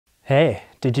Hey,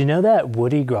 did you know that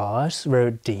Woody Goss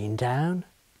wrote Deantown?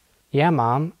 Yeah,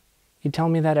 Mom. You tell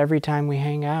me that every time we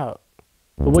hang out.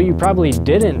 But what you probably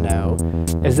didn't know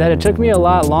is that it took me a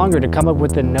lot longer to come up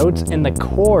with the notes and the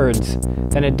chords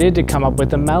than it did to come up with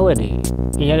the melody.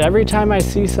 And yet every time I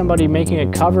see somebody making a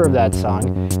cover of that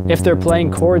song, if they're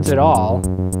playing chords at all,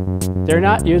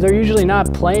 they're usually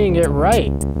not playing it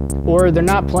right. Or they're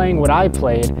not playing what I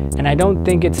played, and I don't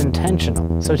think it's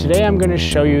intentional. So today I'm going to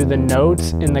show you the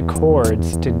notes and the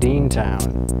chords to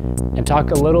Deantown, and talk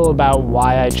a little about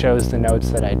why I chose the notes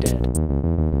that I did.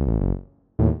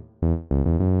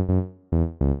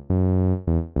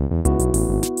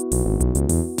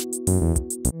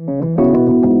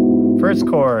 First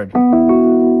chord,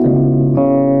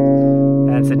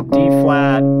 and it's a D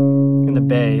flat in the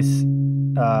bass,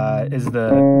 is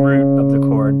the root of the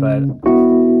chord, but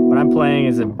what I'm playing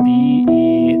is a B,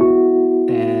 E,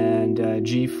 and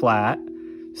G flat.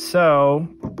 So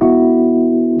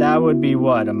that would be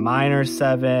what? A minor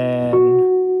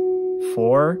 7,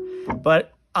 4.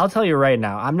 But I'll tell you right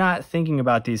now, I'm not thinking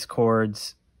about these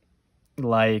chords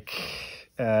like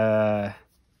that.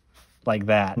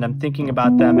 And I'm thinking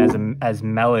about them as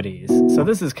melodies. So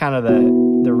this is kind of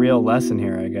the real lesson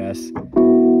here, I guess,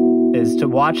 is to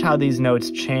watch how these notes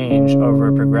change over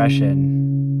a progression.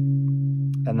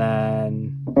 And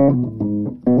then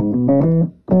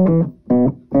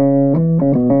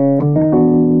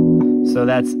so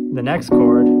that's the next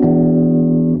chord.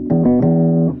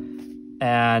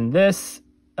 And this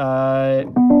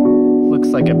looks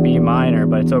like a B minor,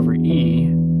 but it's over E.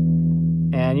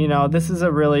 And you know, this is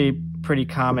a really pretty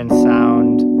common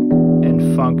sound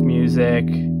in funk music.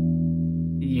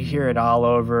 You hear it all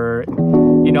over.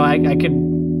 You know, I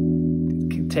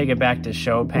could take it back to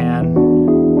Chopin,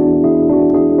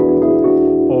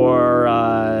 or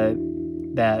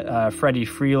that Freddie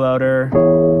Freeloader,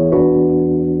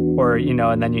 or, you know,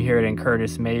 and then you hear it in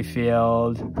Curtis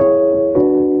Mayfield.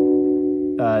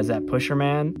 Is that Pusher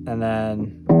Man? And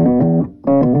then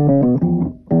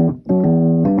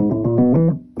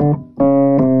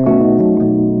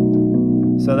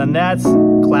so then that's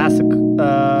classic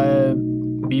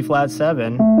B flat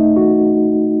 7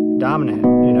 dominant,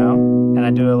 you know, and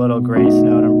I do a little grace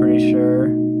note, I'm pretty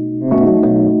sure.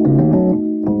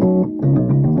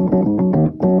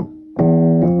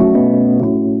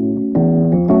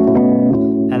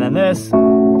 And then this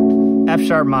F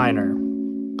sharp minor,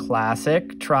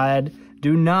 classic triad.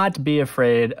 Do not be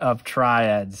afraid of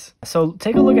triads. So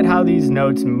take a look at how these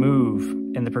notes move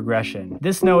in the progression.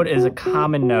 This note is a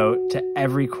common note to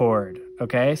every chord,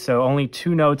 okay? So only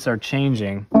 2 notes are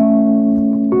changing.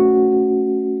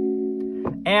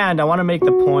 And I want to make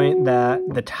the point that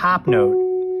the top note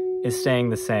is staying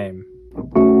the same.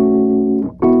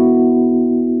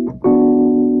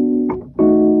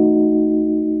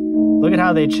 Look at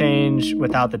how they change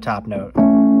without the top note.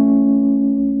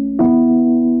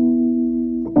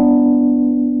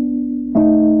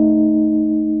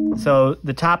 So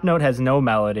the top note has no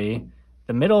melody.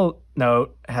 The middle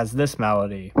note has this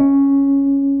melody.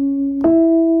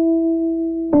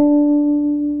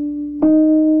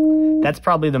 That's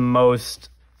probably the most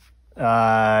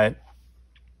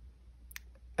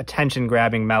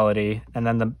attention-grabbing melody. And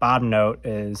then the bottom note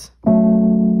is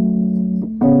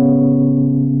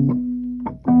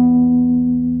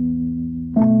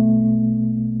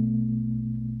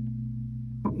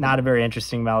not a very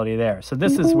interesting melody there. So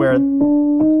this is where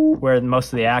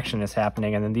most of the action is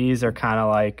happening, and then these are kind of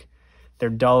like they're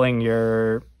dulling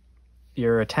your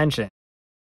attention.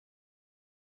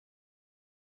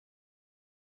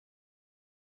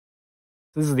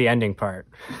 This is the ending part.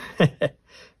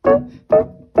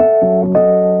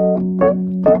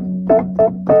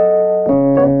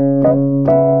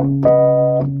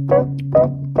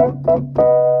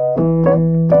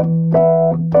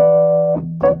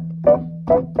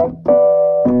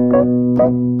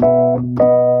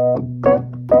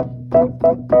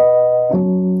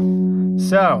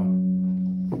 So,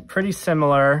 pretty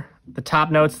similar. The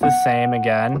top note's the same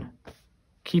again,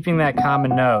 keeping that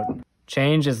common note.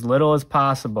 Change as little as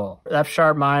possible. F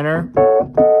sharp minor.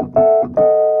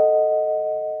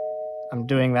 I'm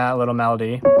doing that little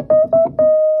melody.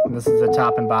 And this is the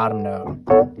top and bottom note.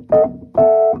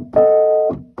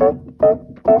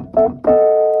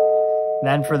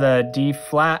 Then for the D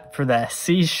flat, for the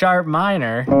C sharp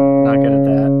minor, not good at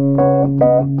that.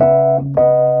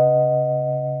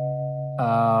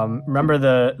 Remember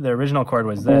the original chord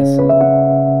was this.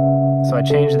 So I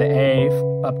changed the A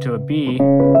up to a B.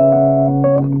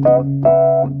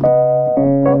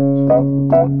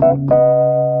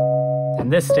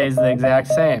 And this stays the exact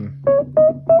same.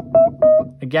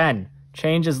 Again,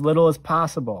 Change as little as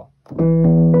possible.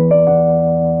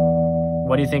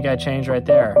 What do you think I changed right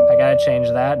there? I gotta change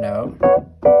that note.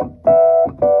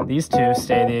 These two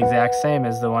stay the exact same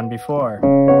as the one before.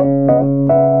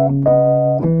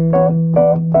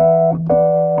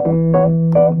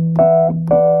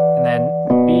 And then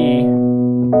B,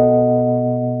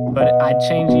 but I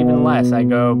change even less. I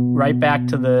go right back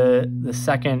to the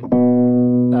second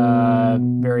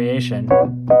variation.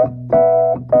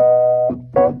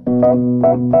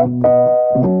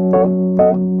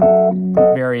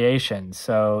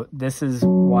 So this is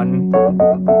one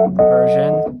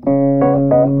version,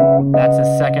 that's a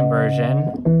second version,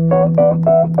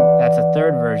 that's a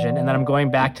third version, and then I'm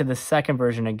going back to the second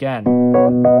version again.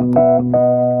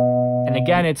 And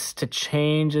again, it's to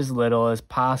change as little as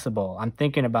possible. I'm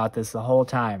thinking about this the whole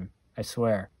time, I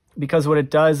swear. Because what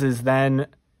it does is then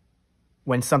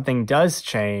when something does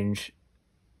change,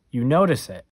 you notice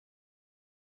it.